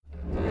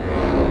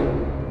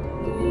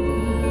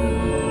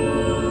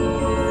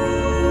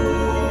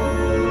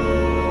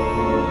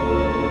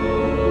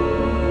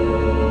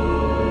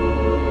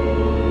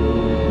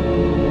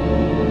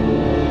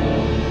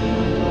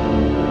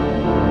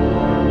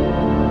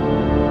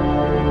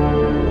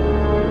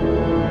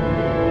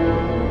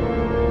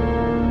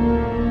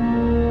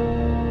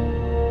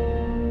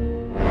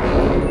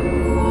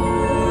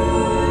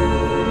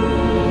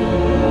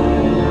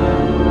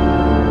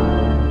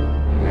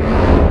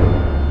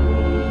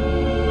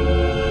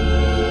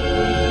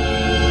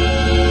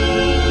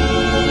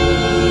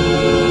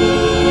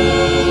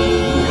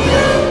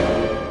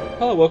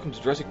welcome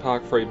to Jurassic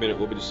Park for a Minute.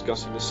 We'll be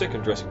discussing the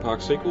second Jurassic Park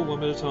sequel,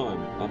 one minute at a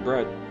time. I'm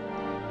Brad.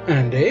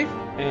 And Dave.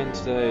 And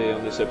today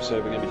on this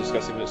episode we're going to be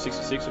discussing minute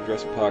 66 of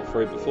Jurassic Park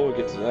 3. Before we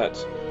get to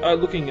that,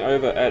 looking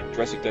over at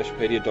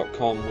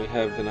Jurassic-pedia.com, we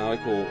have an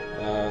article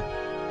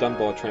done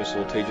by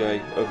Tyrannosaur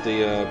TJ of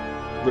the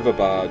river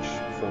barge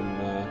from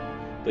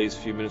these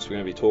few minutes we're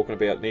going to be talking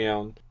about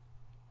now.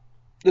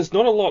 There's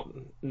not a lot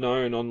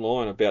known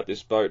online about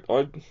this boat.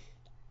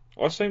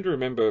 I seem to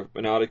remember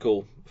an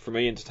article from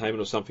E!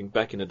 Entertainment or something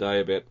back in the day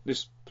about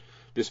this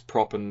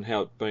prop and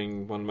how it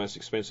being one of the most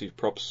expensive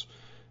props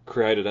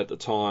created at the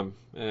time,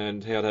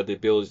 and how it had the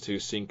ability to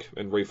sink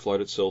and refloat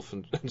itself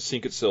and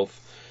sink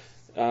itself.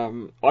 I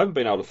haven't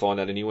been able to find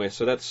that anywhere,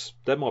 so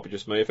that might be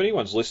just me. If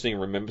anyone's listening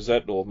and remembers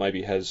that, or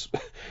maybe has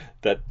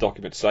that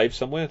document saved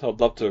somewhere,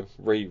 I'd love to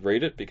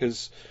reread it,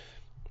 because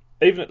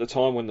even at the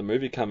time when the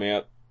movie came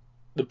out,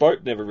 the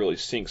boat never really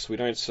sinks. We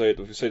don't see it.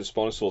 We see the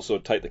Spinosaurus sort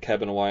of take the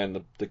cabin away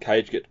and the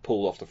cage get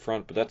pulled off the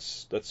front, but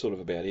that's sort of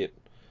about it.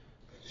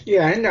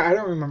 Yeah, I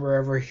don't remember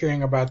ever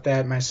hearing about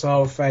that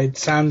myself. It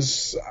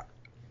sounds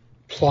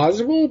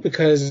plausible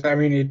because, I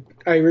mean,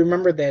 I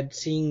remember that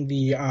seeing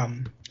the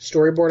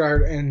storyboard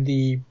art and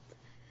the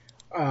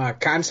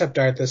concept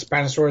art, the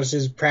Spinosaurus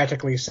is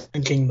practically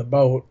sinking the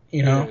boat,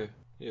 you know?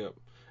 Yeah.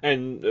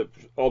 And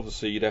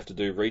obviously you'd have to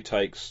do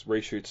retakes,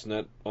 reshoots and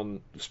that,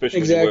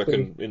 especially when you're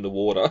working in the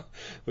water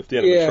with the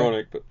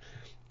animatronic. But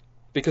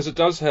because it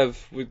does have,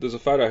 there's a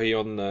photo here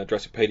on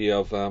Jurassicpedia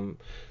of,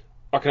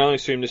 I can only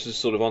assume this is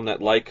sort of on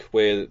that lake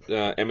where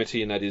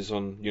Amity and that is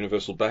on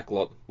Universal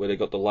Backlot, where they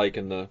got the lake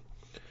and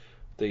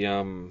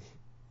the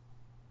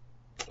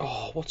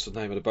what's the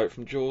name of the boat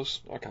from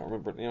Jaws? I can't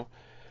remember it now.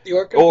 The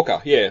Orca?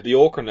 Orca, yeah, the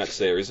Orca, and that's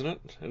there, isn't it?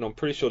 And I'm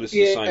pretty sure this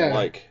is the same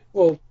lake.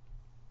 Well,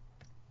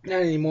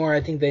 not anymore.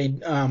 I think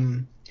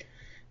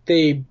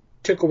they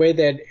took away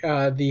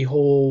that the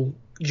whole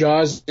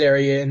Jaws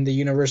area in the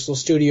Universal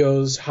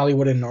Studios,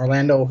 Hollywood and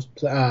Orlando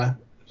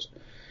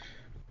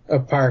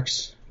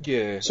parks.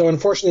 Yeah. So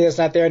unfortunately, that's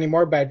not there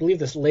anymore. But I believe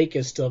this lake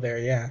is still there.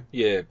 Yeah.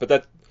 Yeah, but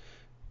that,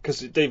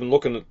 because even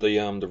looking at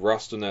the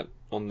rust and that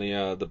on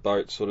the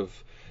boat, sort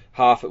of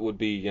half it would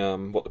be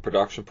what the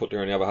production put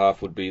there, and the other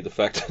half would be the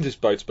fact that this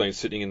boat's been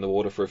sitting in the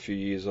water for a few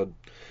years.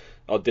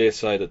 I dare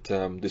say that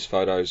this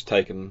photo is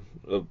taken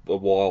a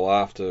while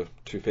after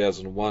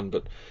 2001,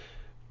 but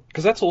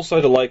because that's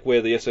also the lake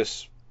where the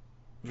SS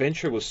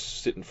Venture was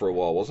sitting for a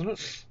while, wasn't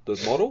it?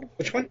 The model?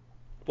 Which one?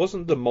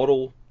 Wasn't the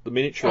model, the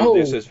miniature of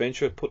the SS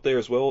Venture put there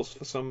as well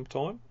for some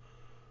time?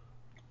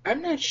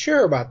 I'm not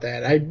sure about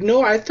that.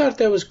 I thought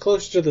that was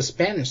closer to the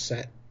Spanish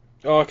set.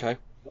 Oh, okay.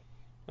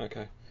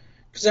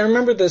 Because I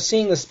remember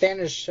seeing the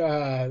Spanish,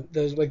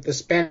 the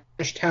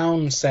Spanish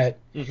town set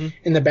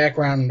in the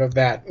background of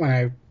that when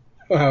I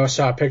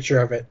saw a picture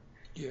of it.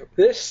 Yep.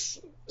 This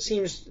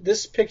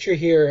picture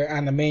here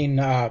on the main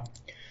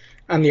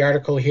on the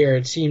article here,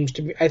 it seems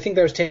to be. I think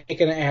that was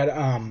taken at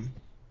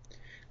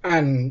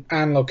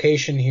on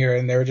location here,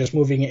 and they were just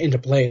moving it into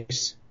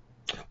place.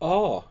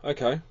 Oh,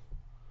 okay.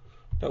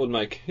 That'd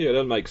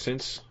make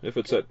sense if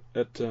it's at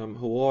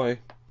Hawaii.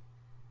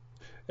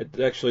 It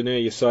actually, now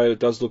you say it,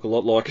 does look a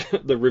lot like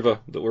the river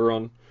that we're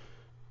on,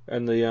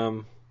 and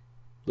the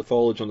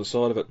foliage on the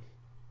side of it.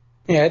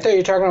 Yeah, I thought you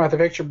were talking about the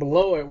picture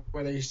below it,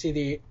 where you see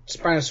the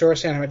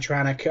Spinosaurus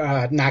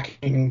animatronic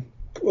knocking.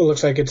 It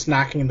looks like it's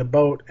knocking the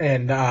boat,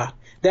 and that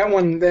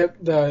one, the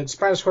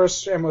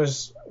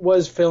Spinosaurus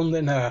was filmed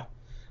in a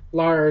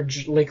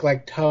large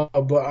lake-like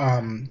tub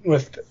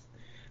with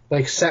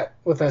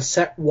a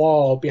set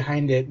wall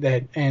behind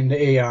it and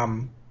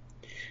a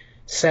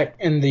set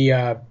in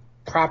the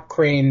prop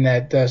crane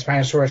that the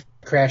Spinosaurus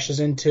crashes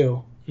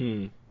into.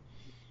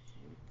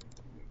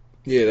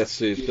 Yeah, that's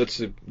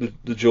the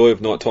joy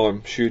of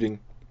nighttime shooting.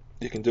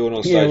 You can do it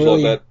on stage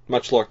like that,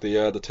 much like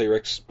the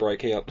T-Rex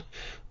breakout.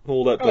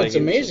 All that. Oh, it's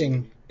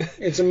amazing.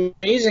 It's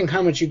amazing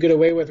how much you get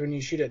away with when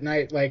you shoot at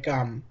night. Like,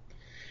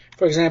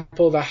 for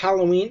example, the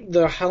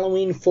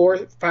Halloween 4,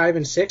 5,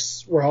 and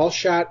 6 were all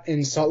shot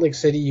in Salt Lake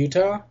City,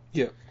 Utah.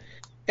 Yeah.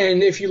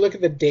 And if you look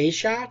at the day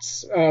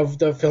shots of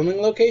the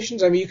filming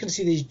locations, I mean, you can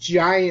see these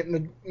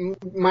giant,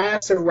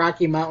 massive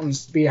Rocky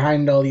Mountains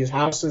behind all these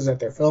houses that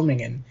they're filming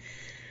in.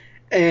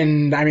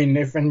 And, I mean,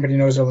 if anybody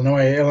knows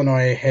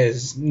Illinois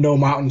has no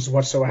mountains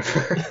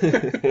whatsoever.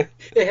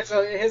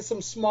 It has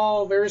some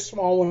small, very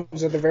small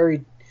ones at the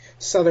very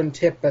southern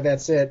tip, but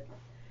that's it.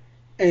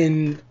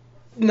 And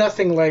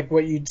nothing like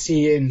what you'd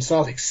see in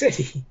Salt Lake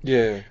City.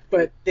 Yeah.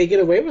 But they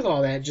get away with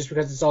all that just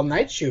because it's all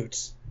night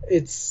shoots.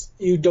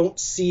 You don't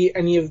see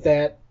any of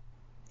that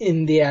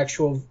in the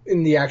actual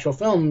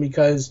film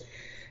because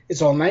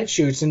it's all night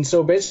shoots. And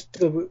so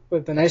basically,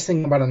 what the nice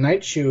thing about a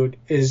night shoot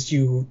is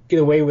you get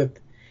away with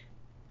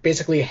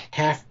basically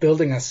half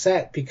building a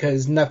set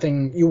because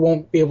you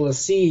won't be able to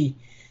see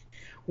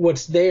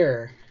what's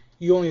there.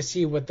 You only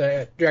see what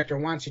the director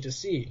wants you to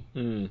see.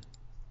 Yeah,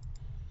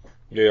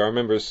 I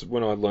remember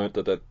when I learnt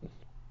that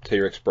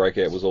T-Rex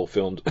breakout was all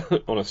filmed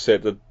on a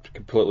set, that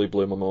completely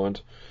blew my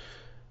mind.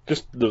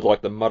 just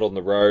the mud on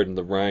the road and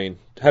the rain,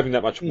 having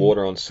that much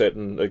water on set,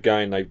 and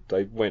again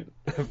they went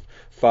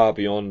far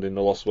beyond in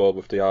the Lost World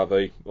with the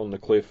RV on the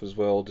cliff as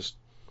well. Just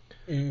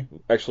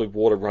actually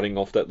water running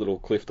off that little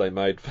cliff they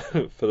made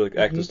for the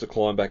actors to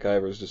climb back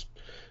over is just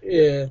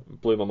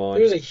blew my mind.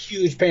 It was a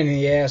huge pain in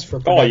the ass for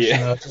production,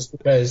 though, just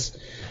because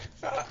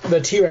the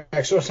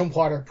T-Rex wasn't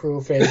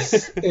waterproof.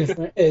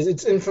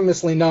 It's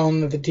infamously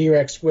known that the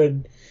T-Rex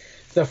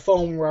the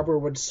foam rubber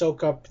would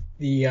soak up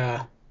the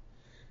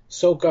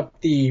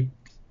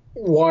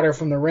water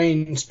from the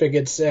rain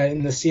spigots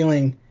in the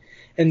ceiling,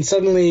 and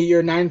suddenly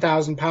your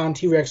 9,000-pound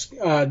T-Rex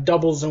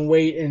doubles in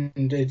weight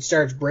and it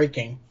starts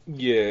breaking.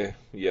 Yeah,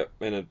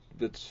 and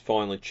it's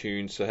finely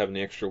tuned, so having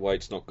the extra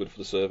weight's not good for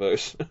the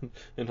servos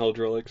and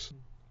hydraulics.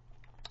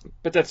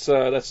 But that's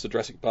the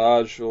Jurassic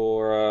Barge,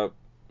 or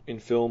in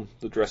film,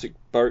 the Jurassic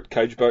Boat,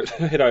 Cage Boat.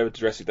 Head over to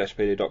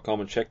Jurassic-pedia.com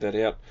and check that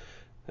out,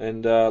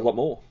 and a lot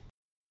more.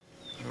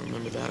 I don't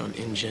remember that on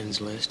InGen's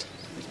list.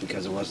 It's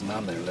because it wasn't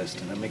on their list,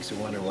 and that makes you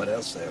wonder what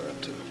else they were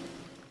up to.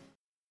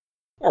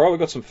 Alright, we've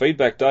got some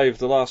feedback, Dave.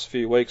 The last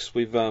few weeks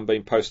we've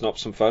been posting up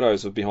some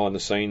photos of behind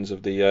the scenes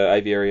of the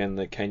aviary and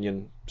the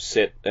canyon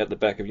set at the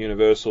back of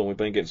Universal, and we've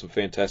been getting some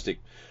fantastic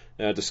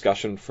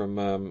discussion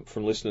from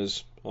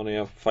listeners on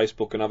our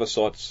Facebook and other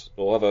sites,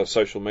 or other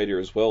social media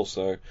as well.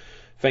 So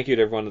thank you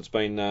to everyone that's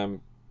been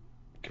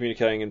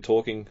communicating and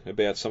talking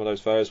about some of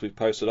those photos we've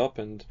posted up,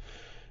 and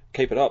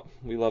keep it up.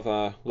 We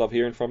love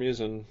hearing from you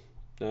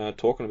and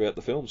talking about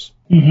the films.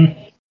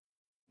 Mm-hmm.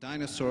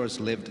 Dinosaurs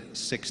lived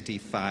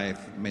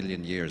 65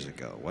 million years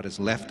ago. What is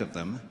left of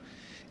them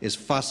is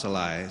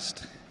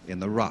fossilized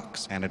in the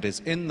rocks, and it is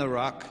in the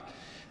rock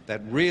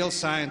that real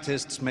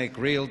scientists make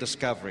real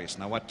discoveries.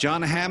 Now, what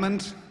John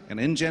Hammond and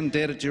InGen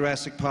did at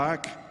Jurassic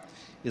Park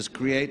is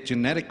create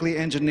genetically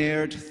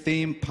engineered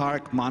theme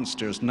park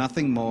monsters,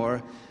 nothing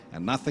more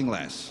and nothing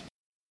less.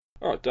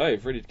 All right,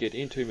 Dave, ready to get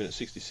in 2 minutes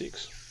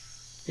 66.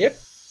 Yep.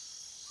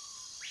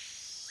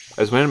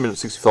 As we entered minute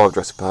 65 of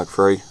Jurassic Park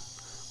 3,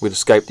 we'd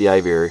escaped the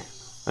aviary,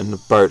 and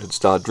the boat had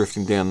started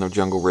drifting down the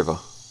jungle river.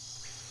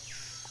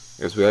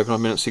 As we open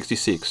on minute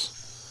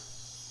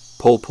 66,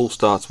 Paul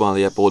starts one of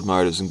the outboard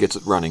motors and gets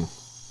it running,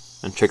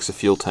 and checks the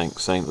fuel tank,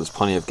 saying that there's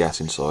plenty of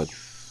gas inside.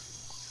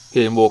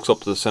 He then walks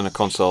up to the centre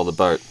console of the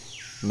boat,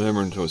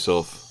 murmuring to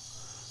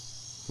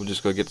himself, "We've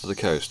just got to get to the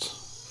coast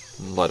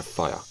and light a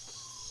fire."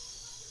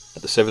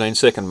 At the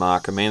 17-second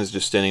mark, a man's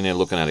just standing there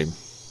looking at him,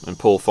 and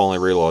Paul finally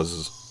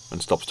realises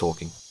and stops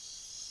talking.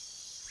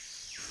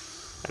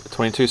 At the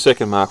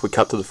 22-second mark, we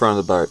cut to the front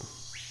of the boat,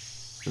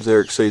 as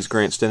Eric sees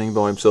Grant standing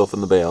by himself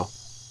in the bow,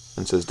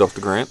 and says,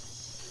 "Dr. Grant?"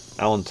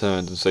 Alan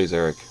turns and sees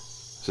Eric.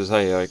 Says,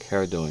 "Hey Eric, how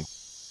are you doing?"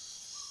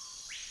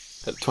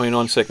 At the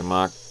 29-second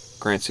mark,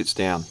 Grant sits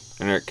down,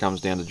 and Eric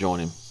comes down to join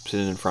him,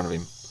 sitting in front of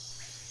him.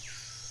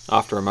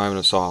 After a moment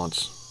of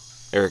silence,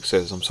 Eric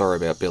says, "I'm sorry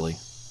about Billy."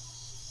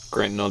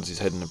 Grant nods his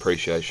head in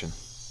appreciation,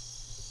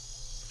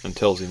 and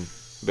tells him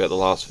about the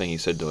last thing he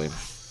said to him,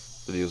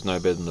 that he was no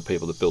better than the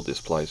people that built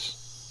this place.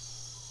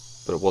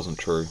 But it wasn't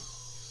true.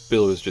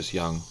 Billy was just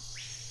young.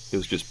 He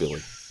was just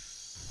Billy.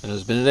 And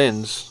as the minute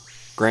ends,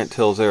 Grant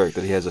tells Eric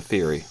that he has a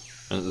theory,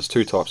 and that there's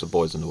two types of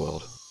boys in the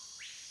world.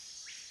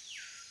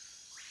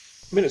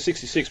 Minute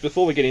 66.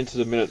 Before we get into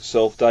the minute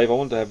itself, Dave, I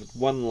wanted to have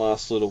one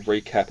last little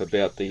recap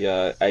about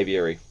the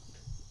aviary.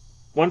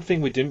 One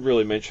thing we didn't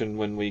really mention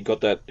when we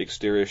got that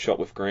exterior shot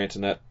with Grant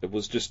and that, it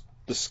was just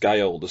the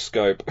scale, the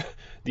scope,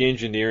 the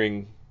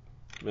engineering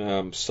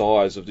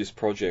size of this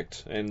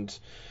project. And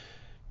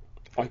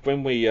like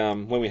when we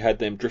had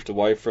them drift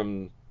away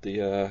from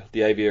the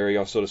aviary,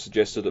 I sort of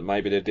suggested that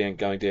maybe they're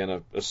going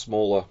down a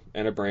smaller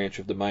inner branch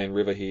of the main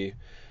river here,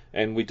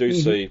 and we do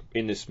see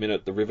in this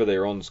minute the river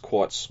they're on is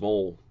quite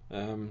small,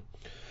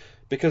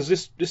 because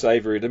this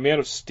aviary, the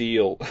amount of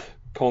steel,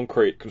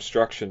 concrete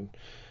construction,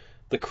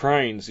 the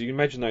cranes, you can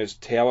imagine those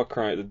tower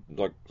cranes,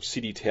 like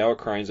city tower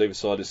cranes either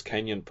side of this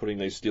canyon, putting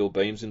these steel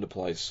beams into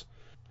place.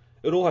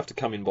 It'd all have to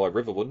come in by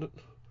river, wouldn't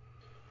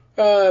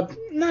it?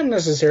 Not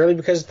necessarily,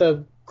 because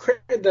the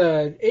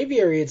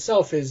aviary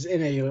itself is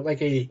in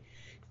a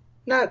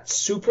not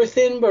super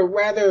thin, but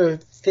rather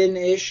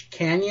thin-ish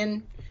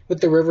canyon with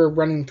the river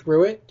running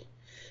through it.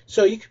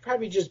 So you could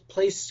probably just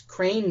place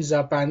cranes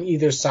up on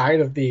either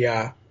side of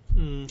the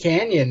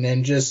canyon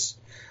and just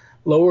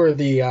lower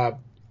the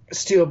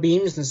steel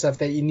beams and stuff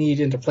that you need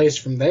into place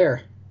from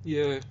there.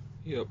 Yeah,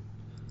 yep.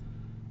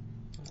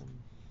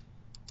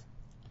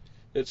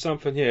 It's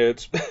something, yeah.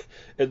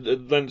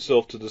 It lends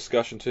itself to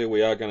discussion too.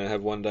 We are going to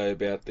have one day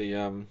about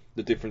the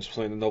difference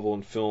between the novel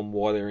and film,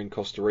 why they're in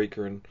Costa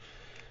Rica, and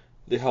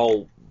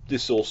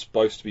this all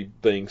supposed to be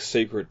being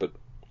secret, but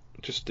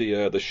just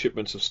the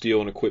shipments of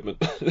steel and equipment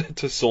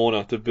to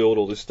Sauna to build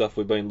all this stuff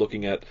we've been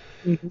looking at,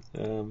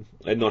 and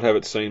not have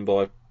it seen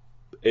by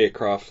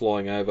aircraft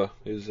flying over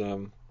is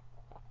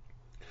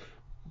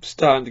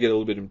starting to get a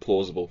little bit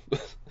implausible.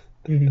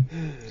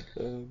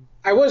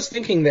 I was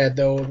thinking that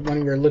though when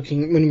we were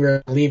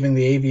leaving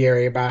the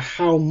aviary, about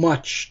how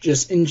much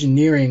just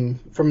engineering,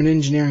 from an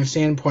engineering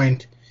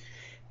standpoint,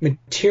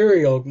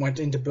 material went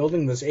into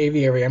building this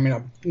aviary. I mean,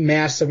 a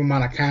massive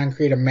amount of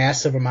concrete, a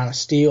massive amount of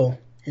steel,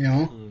 you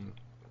know?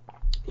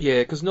 Yeah,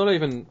 because not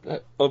even...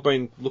 I've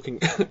been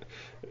looking...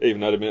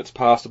 even though the minute's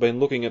passed, I've been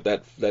looking at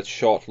that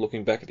shot,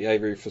 looking back at the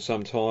aviary for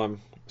some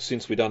time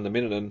since we done the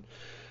minute, and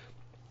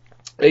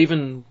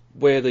even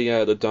where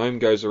the dome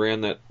goes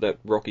around that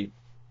rocky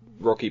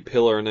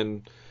pillar, and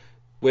then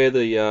where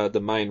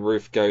the main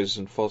roof goes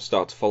and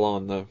starts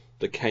following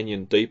the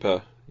canyon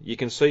deeper, you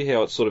can see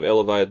how it's sort of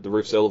elevated. The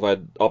roof's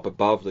elevated up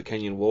above the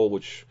canyon wall,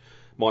 which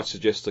might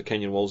suggest the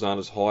canyon walls aren't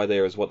as high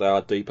there as what they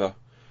are deeper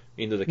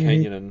into the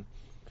canyon. And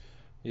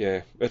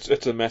yeah,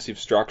 it's a massive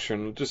structure,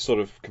 and just sort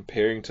of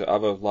comparing to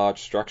other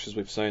large structures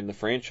we've seen in the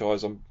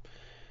franchise, I'm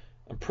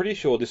pretty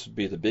sure this would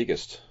be the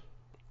biggest.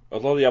 A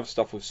lot of the other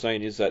stuff we've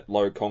seen is that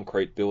low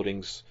concrete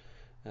buildings,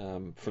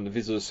 from the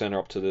visitor centre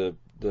up to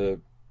the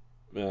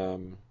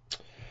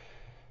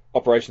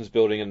operations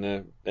building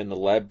and the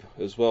lab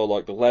as well.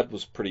 Like the lab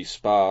was pretty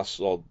sparse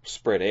or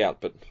spread out,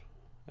 but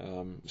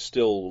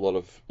still a lot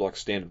of like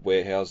standard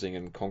warehousing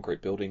and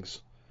concrete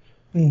buildings.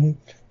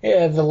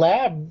 Yeah, the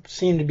lab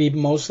seemed to be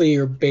mostly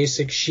your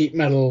basic sheet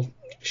metal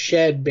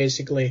shed,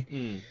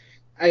 basically.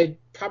 I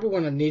probably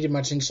wouldn't have needed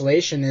much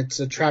insulation. It's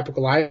a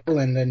tropical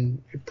island,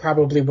 and it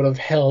probably would have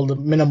held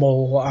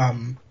minimal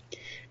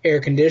air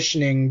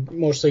conditioning,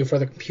 mostly for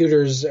the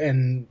computers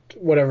and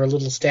whatever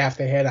little staff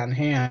they had on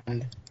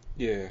hand.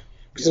 Yeah.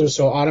 Because it was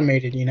so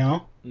automated, you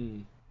know?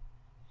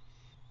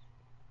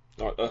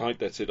 I think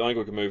that's it. I think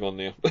we can move on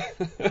now.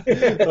 I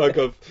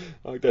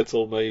think that's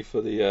all me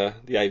for the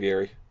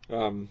aviary.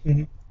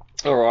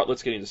 All right,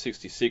 let's get into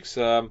 66.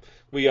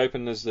 We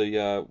open as we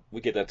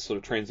get that sort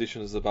of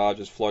transition as the barge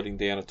is floating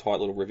down a tight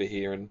little river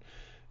here, and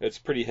it's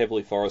pretty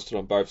heavily forested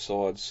on both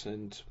sides,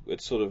 and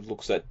it sort of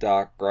looks that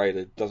dark grey.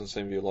 There doesn't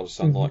seem to be a lot of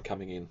sunlight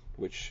coming in,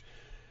 which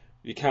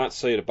you can't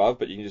see it above,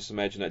 but you can just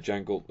imagine that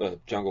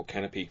jungle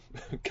canopy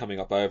coming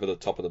up over the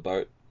top of the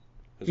boat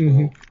as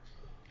well.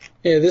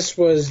 Yeah, this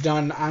was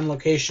done on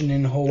location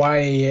in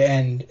Hawaii,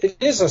 and it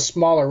is a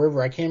smaller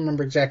river. I can't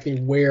remember exactly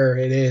where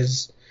it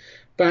is,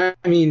 but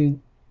I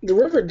mean, the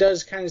river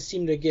does kind of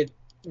seem to get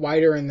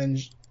wider and then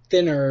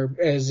thinner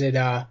as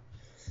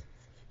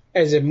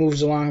it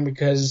moves along,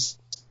 because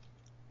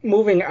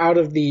moving out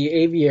of the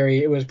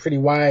aviary it was pretty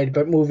wide,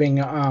 but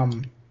moving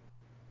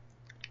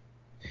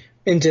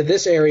into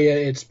this area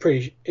it's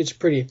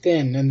pretty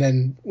thin, and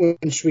then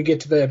once we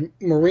get to the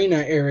marina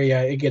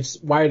area it gets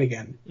wide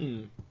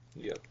again.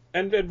 Yeah,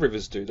 and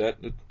rivers do that.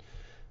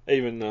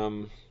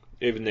 Even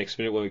next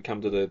minute when we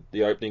come to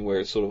the opening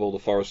where it's sort of all the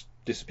forest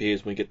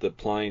disappears, when we get the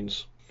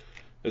plains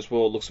as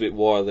well, it looks a bit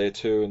wider there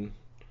too, and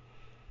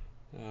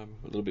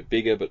a little bit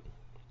bigger, but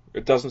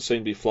it doesn't seem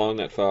to be flowing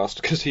that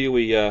fast, because here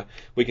we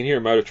can hear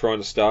a motor trying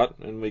to start,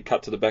 and we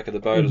cut to the back of the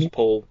boat as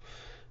Paul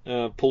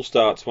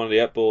starts one of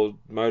the outboard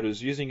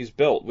motors using his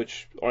belt,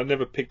 which I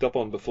never picked up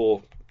on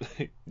before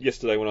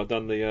yesterday when I'd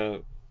done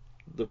the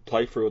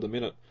playthrough of the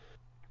minute,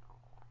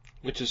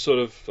 which is sort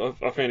of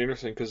I found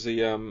interesting, because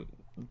the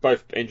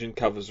both engine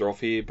covers are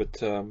off here,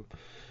 but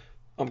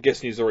I'm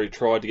guessing he's already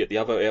tried to get the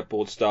other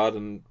outboard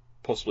started and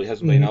possibly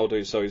hasn't been able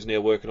to, so he's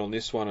now working on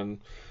this one. And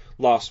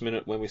last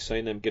minute when we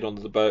seen them get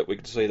onto the boat, we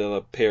could see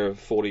the pair of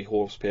 40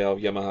 horsepower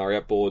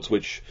Yamaha outboards,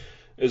 which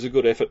is a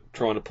good effort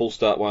trying to pull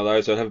start one of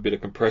those. I'd have a bit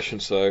of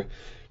compression, so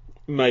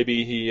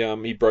maybe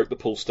he broke the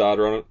pull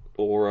starter on it,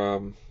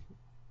 or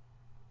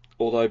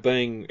although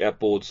being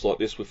outboards like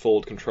this with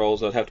forward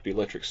controls, they'd have to be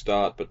electric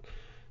start, but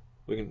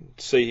we can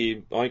see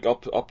here, I think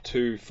up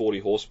to 40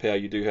 horsepower,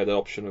 you do have that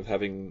option of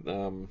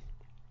having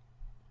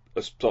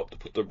a stop to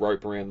put the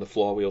rope around the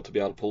flywheel to be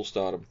able to pull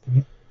start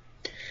them.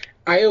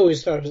 I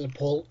always thought it was a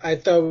pull.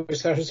 I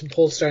always thought it was a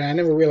pull start. I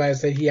never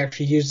realized that he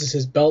actually uses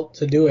his belt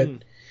to do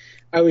it.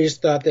 I always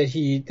thought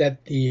that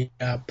the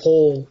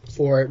pole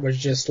for it was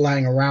just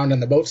lying around on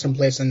the boat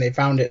someplace, and they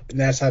found it, and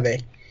that's how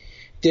they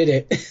did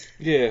it.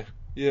 Yeah.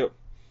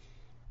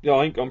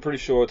 I'm pretty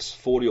sure it's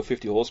 40 or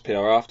 50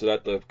 horsepower. After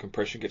that, the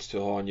compression gets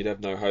too high, and you'd have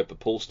no hope of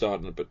pull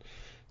starting it. But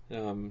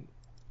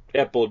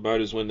outboard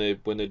motors, when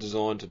they're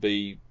designed to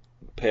be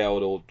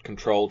powered or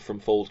controlled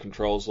from forward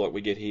controls like we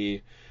get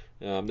here,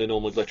 they're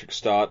normally electric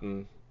start,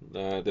 and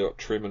they've got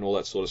trim and all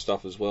that sort of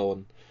stuff as well,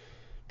 and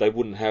they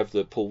wouldn't have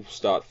the pull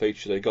start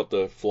feature. They've got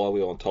the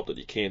flywheel on top that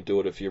you can't do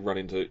it if you run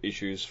into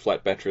issues,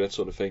 flat battery, that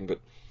sort of thing, but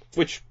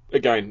which,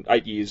 again,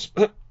 8 years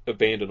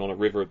abandoned on a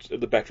river,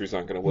 the batteries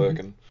aren't going to work.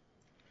 And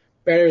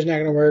battery's not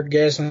going to work,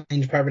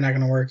 gasoline's probably not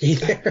going to work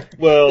either.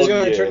 Well, it's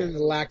going to turn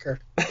into lacquer.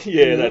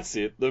 That's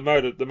it. The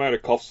motor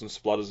coughs and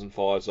splutters and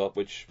fires up,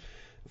 which...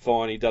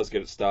 fine, he does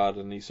get it started,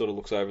 and he sort of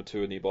looks over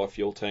to a nearby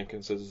fuel tank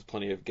and says there's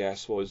plenty of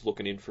gas while he's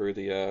looking in through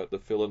the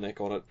filler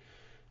neck on it.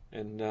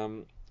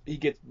 And we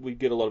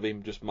get a lot of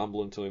him just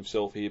mumbling to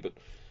himself here, but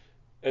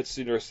it's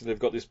interesting. They've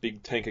got this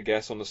big tank of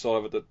gas on the side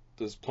of it that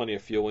there's plenty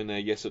of fuel in there.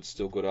 Yes, it's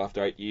still good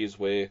after 8 years,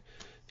 where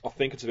I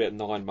think it's about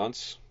 9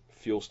 months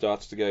fuel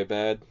starts to go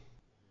bad.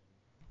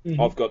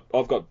 I've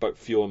got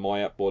fuel in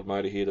my outboard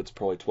motor here that's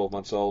probably 12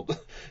 months old,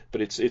 but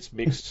it's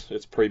mixed.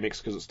 It's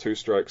pre-mixed because it's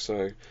two-stroke,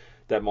 so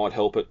that might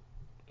help it.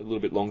 a little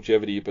bit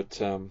longevity,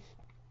 but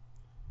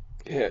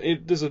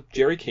there's a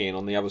jerry can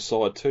on the other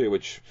side too,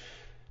 which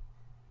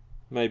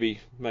maybe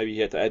he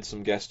had to add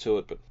some gas to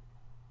it, but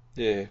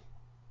yeah.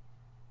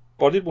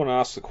 But I did want to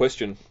ask the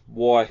question,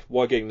 why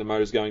getting the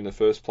motors going in the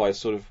first place?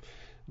 Sort of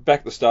back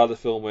at the start of the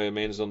film where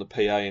Amanda's on the PA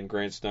and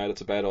Grant's, no,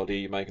 that's a bad idea,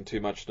 you're making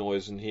too much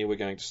noise, and here we're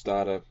going to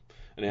start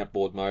an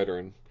outboard motor,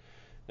 and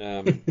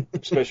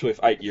especially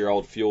with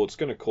 8-year-old fuel, it's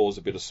going to cause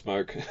a bit of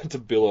smoke to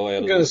billow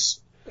out. It's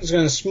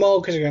going to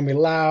smoke, it's going to be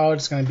loud,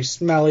 it's going to be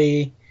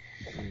smelly,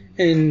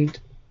 and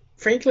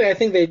frankly, I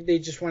think they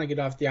just want to get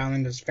off the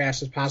island as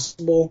fast as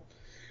possible.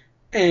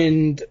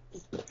 And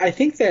I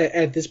think that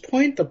at this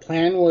point, the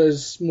plan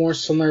was more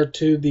similar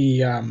to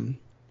the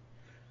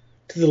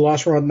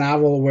Lost World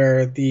novel,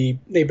 where they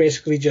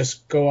basically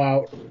just go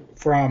out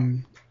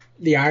from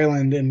the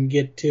island and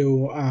get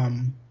to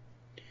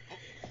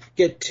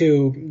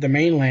the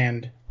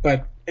mainland.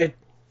 But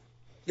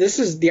this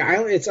is the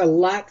island. It's a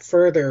lot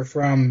further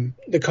from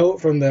the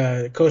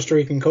Costa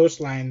Rican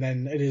coastline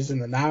than it is in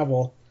the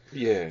novel.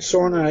 Yeah.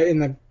 Sorna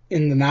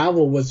in the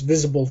novel was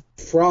visible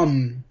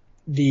from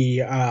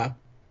the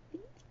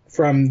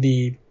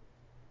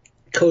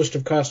coast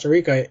of Costa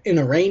Rica in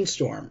a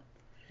rainstorm.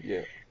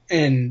 Yeah.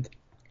 And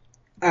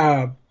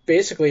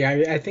basically,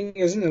 I think,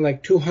 isn't it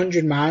like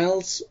 200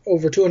 miles,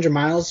 over 200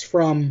 miles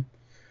from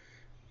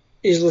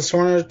Isla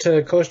Sorna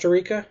to Costa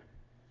Rica?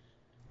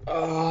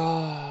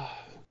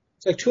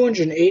 It's like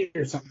 208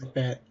 or something like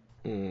that.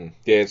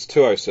 Yeah, it's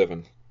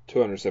 207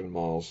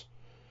 miles.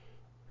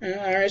 All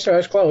right, so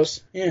that's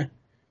close. Yeah.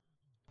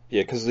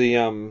 Yeah, because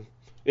in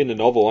the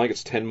novel, I think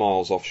it's 10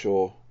 miles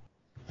offshore.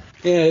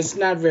 Yeah, it's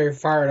not very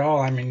far at all.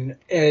 I mean,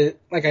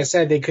 like I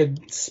said, they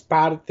could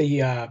spot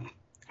the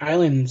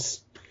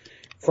islands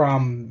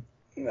from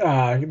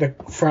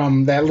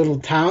that little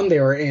town they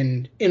were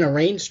in a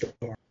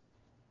rainstorm.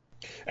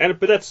 But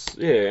that's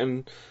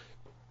and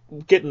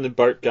getting the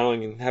boat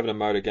going and having a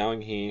motor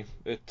going here,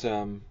 it's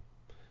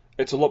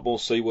a lot more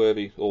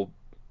seaworthy or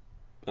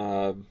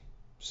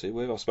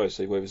seaworthy. I suppose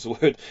seaworthy is the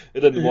word.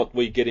 Than what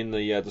we get in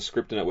the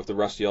script in it with the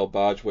rusty old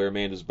barge where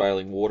Amanda's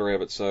bailing water out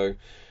of it. So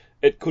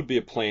it could be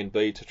a plan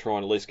B to try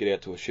and at least get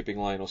out to a shipping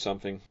lane or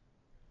something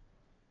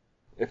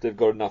if they've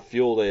got enough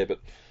fuel there. But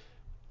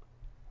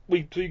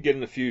we do get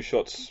in a few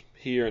shots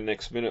here and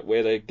next minute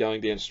where they're going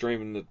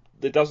downstream, and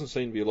there doesn't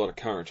seem to be a lot of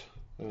current.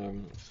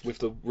 With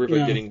the river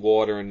getting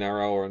wider and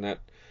narrower, and that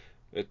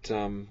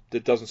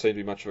there doesn't seem to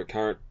be much of a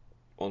current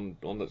from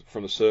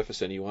the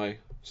surface anyway.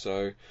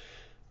 So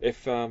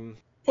if well,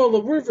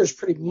 the river's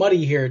pretty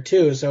muddy here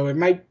too, so it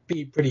might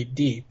be pretty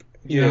deep.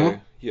 You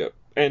know? Yeah.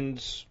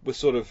 And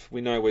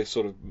we know we're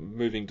sort of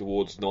moving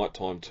towards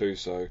nighttime too,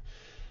 so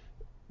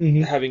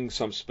having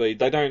some speed.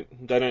 They don't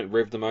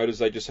rev the motors;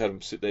 they just have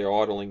them sit there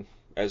idling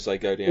as they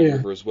go down the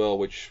river as well,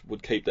 which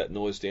would keep that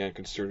noise down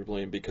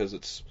considerably. And because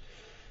it's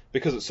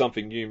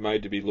something new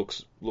made to be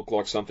look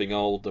like something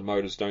old, the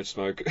motors don't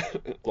smoke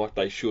like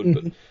they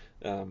should.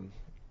 But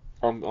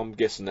I'm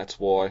guessing that's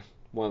why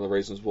one of the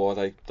reasons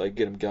why they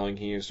get them going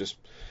here is just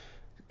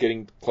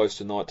getting close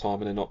to night time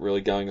and they're not really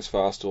going as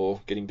fast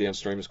or getting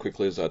downstream as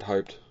quickly as they'd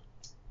hoped.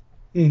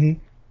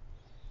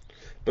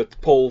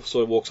 But Paul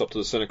sort of walks up to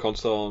the centre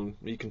console and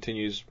he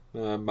continues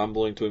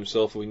mumbling to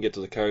himself, if we can get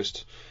to the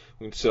coast,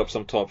 we can set up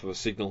some type of a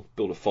signal,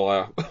 build a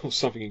fire, or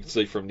something you can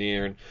see from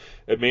near. And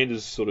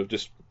Amanda's sort of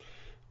just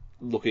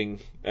looking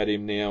at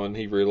him now, and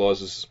he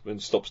realises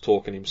and stops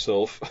talking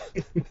himself.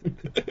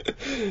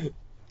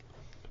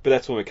 But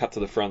that's when we cut to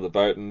the front of the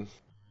boat, and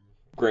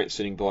Grant's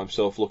sitting by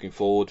himself looking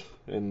forward,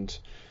 and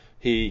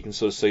here you can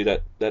sort of see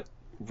that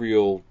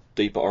real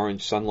deeper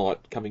orange sunlight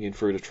coming in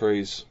through the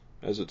trees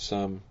as it's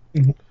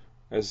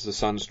as the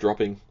sun's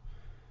dropping.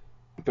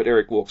 But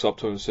Eric walks up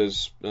to him and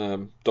says,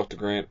 Dr.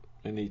 Grant,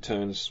 and he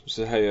turns and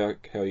says, hey,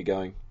 how are you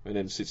going? And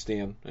then sits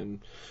down, and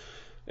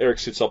Eric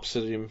sits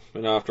opposite him,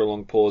 and after a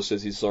long pause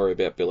says he's sorry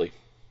about Billy.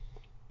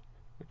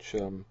 Which,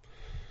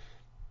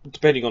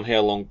 depending on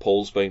how long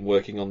Paul's been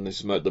working on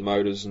the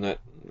motors and that,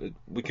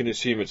 we can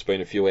assume it's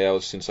been a few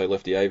hours since they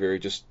left the aviary,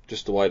 just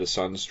the way the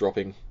sun's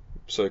dropping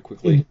so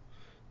quickly.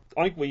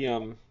 I think we,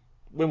 when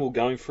we were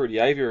going through the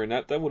aviary and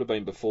that would have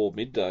been before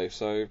midday,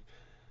 so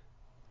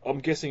I'm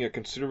guessing a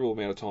considerable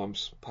amount of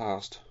time's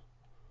passed.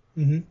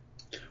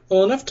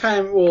 Well, enough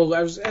time. Well,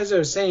 as I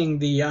was saying,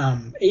 the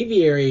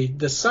aviary,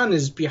 the sun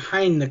is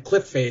behind the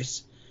cliff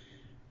face,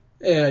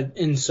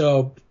 and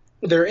so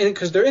they're in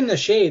the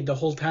shade the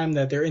whole time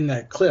that they're in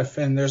that cliff,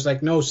 and there's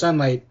like no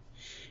sunlight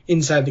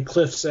inside the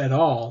cliffs at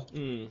all.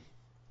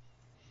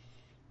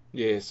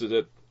 Yeah, so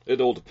that it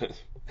all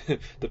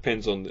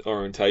depends on the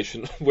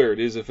orientation, where it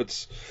is, if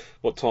it's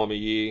what time of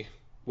year,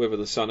 whether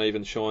the sun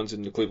even shines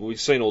in the cliff. We've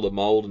seen all the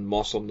mould and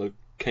moss on the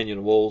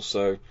canyon walls,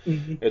 so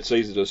it's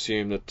easy to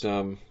assume that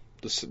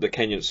the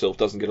canyon itself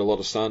doesn't get a lot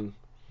of sun,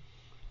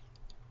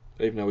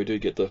 even though we do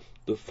get the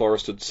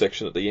forested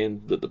section at the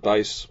end, at the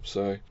base.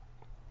 So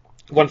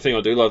one thing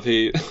I do love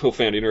here, or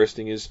found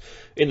interesting, is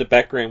in the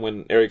background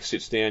when Eric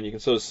sits down, you can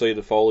sort of see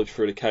the foliage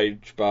through the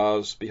cage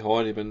bars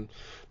behind him, and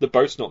the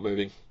boat's not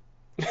moving.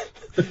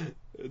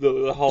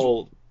 the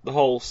whole the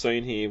whole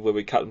scene here where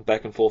we're cutting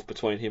back and forth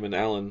between him and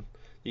Alan,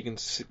 you can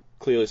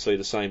clearly see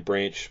the same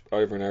branch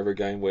over and over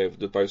again where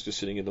the boat's just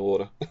sitting in the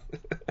water.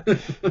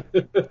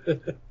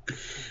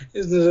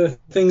 Is the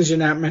things you're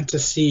not meant to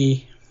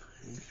see.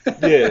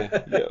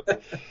 Yeah.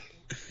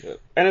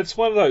 And it's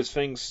one of those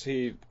things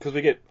here, because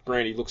we get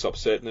Grant, he looks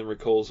upset and then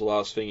recalls the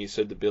last thing he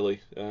said to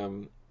Billy.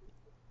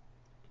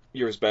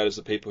 You're as bad as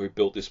the people who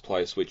built this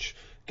place, which,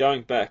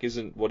 going back,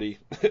 isn't what he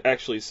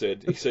actually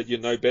said. He said,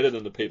 you're no better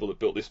than the people that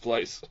built this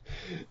place.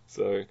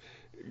 So,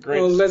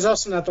 Grant... Well, that's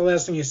also not the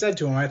last thing he said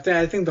to him.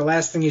 I think the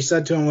last thing he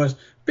said to him was,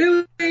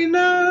 Billy,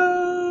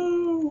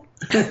 no!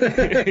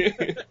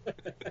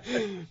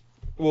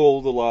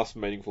 Well, the last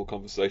meaningful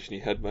conversation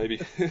he had,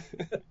 maybe.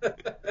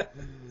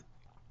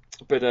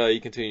 But he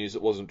continues,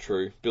 it wasn't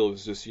true. Bill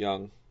was just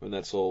young, and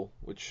that's all,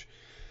 which...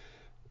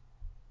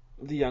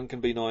 The young can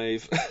be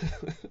naive.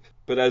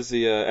 But as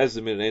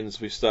the minute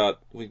ends, we start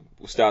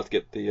to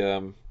get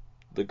the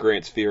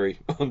Grant's theory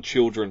on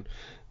children.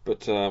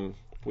 But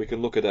we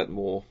can look at that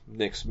more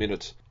next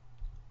minute.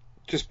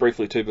 Just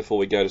briefly too, before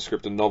we go to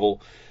script and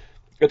novel,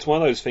 it's one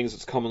of those things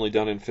that's commonly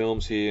done in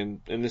films here.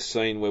 And in this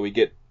scene where we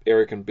get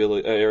Eric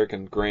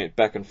and Grant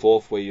back and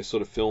forth, where you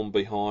sort of film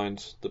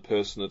behind the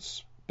person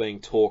that's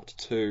being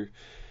talked to.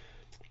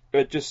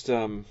 It just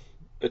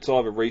it's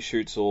either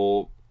reshoots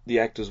or the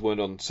actors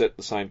weren't on set at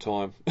the same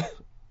time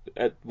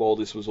while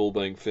this was all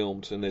being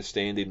filmed, and their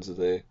stand-ins are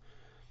there.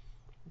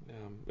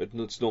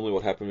 It's normally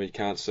what happens when you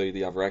can't see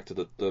the other actor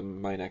that the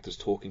main actor's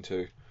talking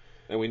to.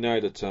 And we know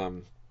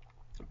that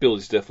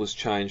Billy's death was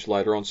changed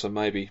later on, so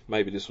maybe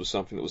this was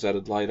something that was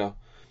added later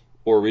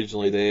or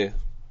originally there.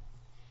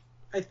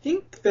 I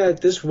think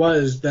that this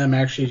was them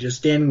actually just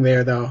standing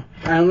there, though.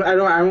 I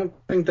don't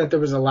think that there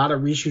was a lot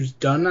of reshoots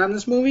done on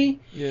this movie.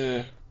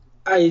 Yeah.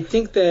 I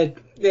think that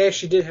they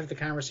actually did have the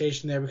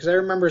conversation there, because I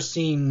remember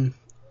seeing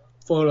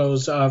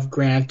photos of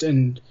Grant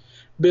and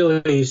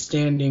Billy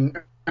standing.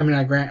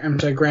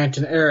 Grant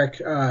and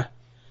Eric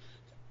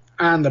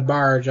on the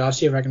barge. I'll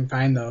see if I can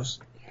find those.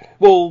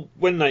 Well,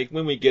 when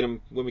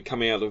we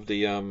come out of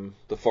the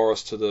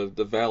forest to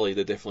the valley,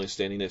 they're definitely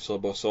standing there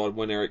side by side.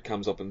 When Eric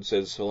comes up and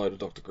says hello to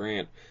Dr.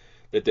 Grant,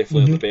 they're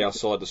definitely on the bow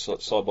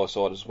side by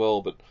side as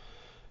well. But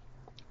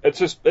it's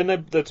just, and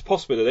that's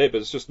possibly there, but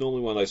it's just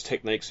normally one of those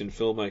techniques in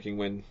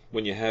filmmaking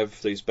when you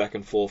have these back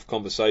and forth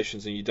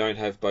conversations and you don't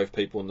have both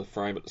people in the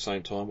frame at the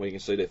same time where you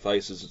can see their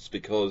faces. It's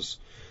because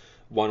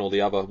one or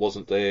the other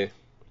wasn't there.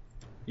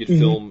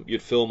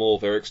 You'd film all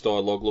of Eric's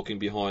dialogue looking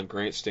behind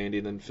Grant's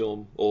stand-in, and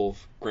film all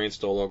of Grant's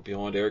dialogue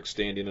behind Eric's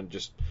stand-in, and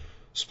just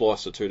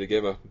splice the two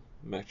together,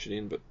 match it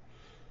in.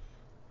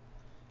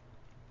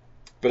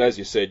 But as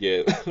you said,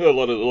 yeah, a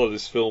lot of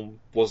this film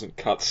wasn't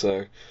cut,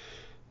 so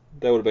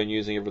they would have been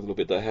using every little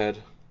bit they had.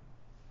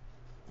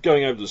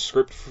 Going over the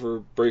script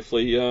for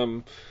briefly,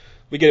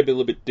 we get a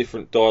little bit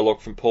different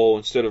dialogue from Paul.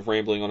 Instead of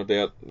rambling on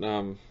about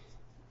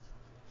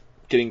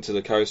getting to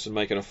the coast and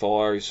making a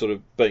fire, he's sort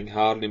of being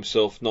hard on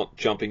himself, not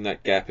jumping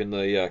that gap in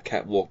the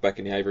catwalk back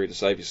in the aviary to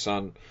save his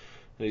son.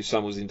 And his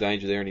son was in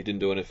danger there, and he didn't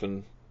do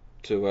anything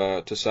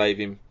to save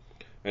him.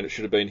 And it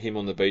should have been him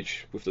on the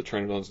beach with the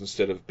Trinidons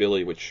instead of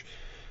Billy, which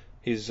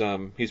he's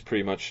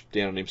pretty much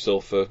down on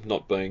himself for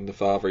not being the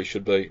father he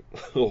should be,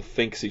 or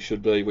thinks he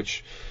should be,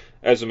 which,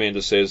 as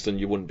Amanda says, then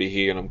you wouldn't be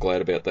here, and I'm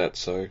glad about that.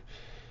 So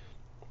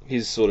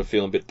he's sort of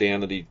feeling a bit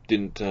down that he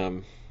didn't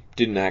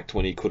act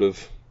when he could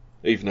have,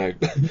 even though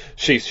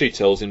she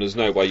tells him there's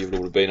no way you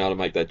would have been able to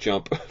make that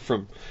jump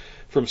from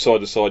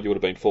side to side. You would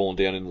have been falling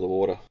down into the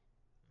water.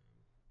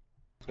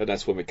 And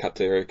that's when we cut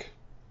to Eric,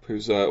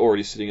 who's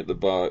already sitting at the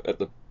bow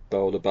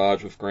of the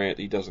barge with Grant.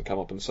 He doesn't come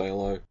up and say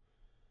hello.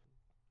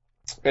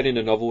 And in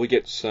the novel, we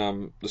get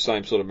the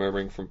same sort of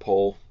murmuring from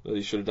Paul that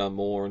he should have done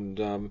more,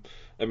 and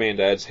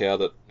Amanda adds how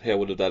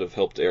would that have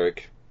helped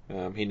Eric?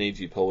 He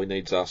needs you, Paul. He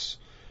needs us.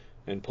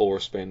 And Paul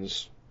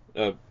responds,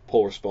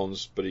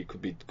 but he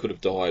could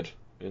have died.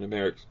 And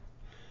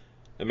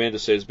Amanda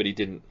says, but he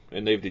didn't,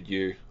 and neither did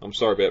you. I'm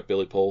sorry about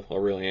Billy, Paul. I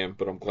really am,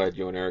 but I'm glad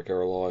you and Eric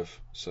are alive.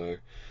 So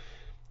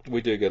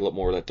we do get a lot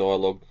more of that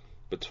dialogue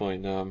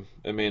between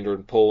Amanda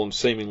and Paul, and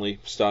seemingly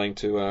starting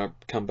to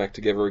come back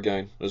together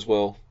again as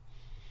well.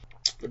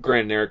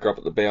 Grant and Eric are up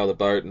at the bow of the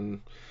boat,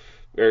 and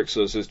Eric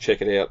sort of says,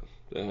 check it out,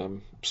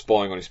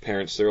 spying on his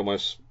parents. It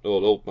almost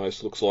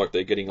looks like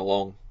they're getting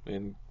along,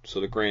 and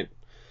sort of Grant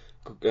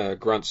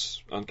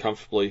grunts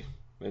uncomfortably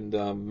and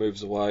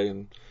moves away,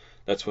 and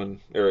that's when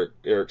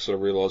Eric sort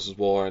of realises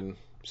why and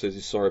says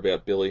he's sorry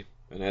about Billy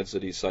and adds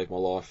that he saved my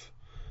life.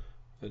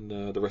 And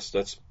the rest,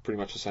 that's pretty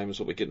much the same as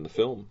what we get in the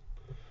film.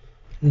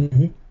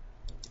 Mm-hmm.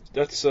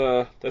 That's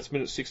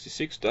minute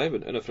 66,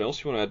 David. Anything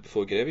else you want to add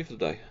before we get out for the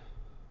day?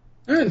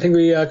 I think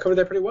we covered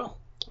that pretty well.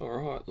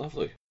 Alright,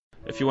 lovely.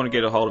 If you want to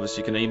get a hold of us,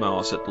 you can email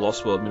us at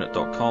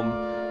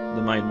lostworldminute.com.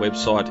 The main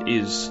website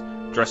is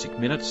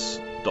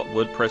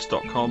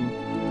jurassicminutes.wordpress.com,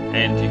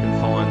 and you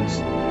can find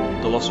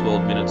the Lost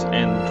World Minutes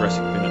and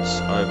Jurassic Minutes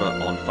over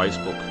on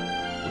Facebook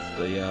with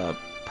the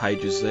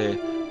pages there.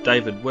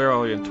 David, where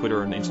are you on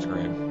Twitter and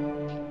Instagram?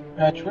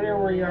 Twitter,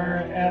 we are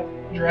at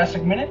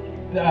Jurassic Minute,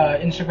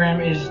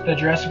 Instagram is the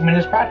Jurassic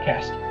Minutes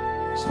Podcast.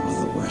 Some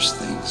of the worst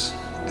things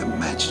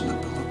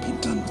imaginable have been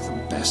done with the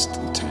best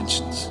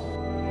intentions.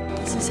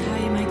 This is how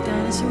you make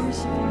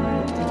dinosaurs?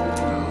 No.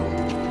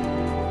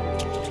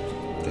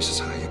 This is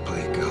how you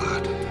play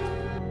God.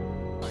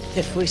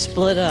 If we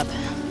split up,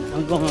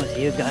 I'm going with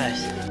you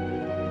guys.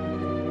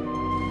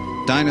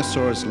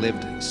 Dinosaurs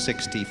lived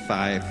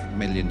 65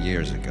 million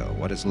years ago.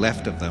 What is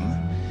left of them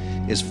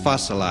is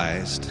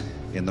fossilized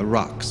in the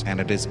rocks,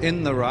 and it is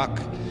in the rock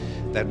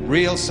that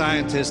real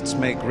scientists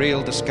make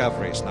real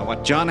discoveries. Now,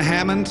 what John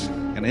Hammond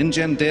and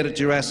InGen did at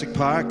Jurassic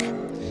Park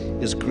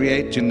is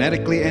create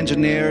genetically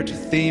engineered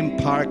theme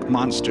park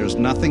monsters,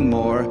 nothing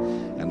more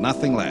and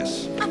nothing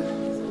less.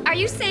 Are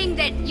you saying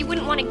that you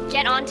wouldn't want to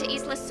get onto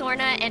Isla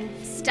Sorna and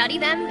study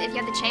them if you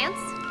had the chance?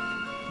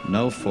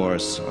 No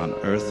force on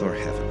earth or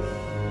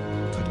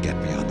heaven could get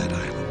me on that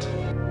island.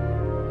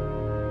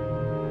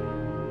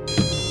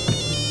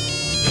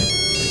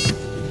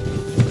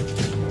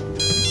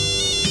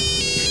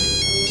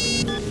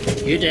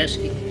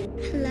 Udesky.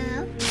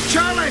 Hello?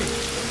 Charlie!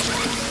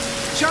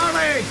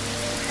 Charlie!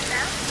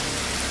 Hello?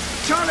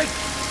 Charlie,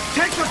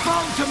 take the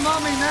phone to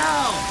Mommy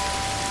now!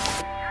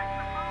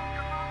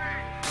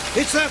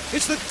 It's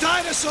the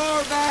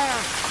dinosaur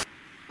man!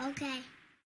 Okay.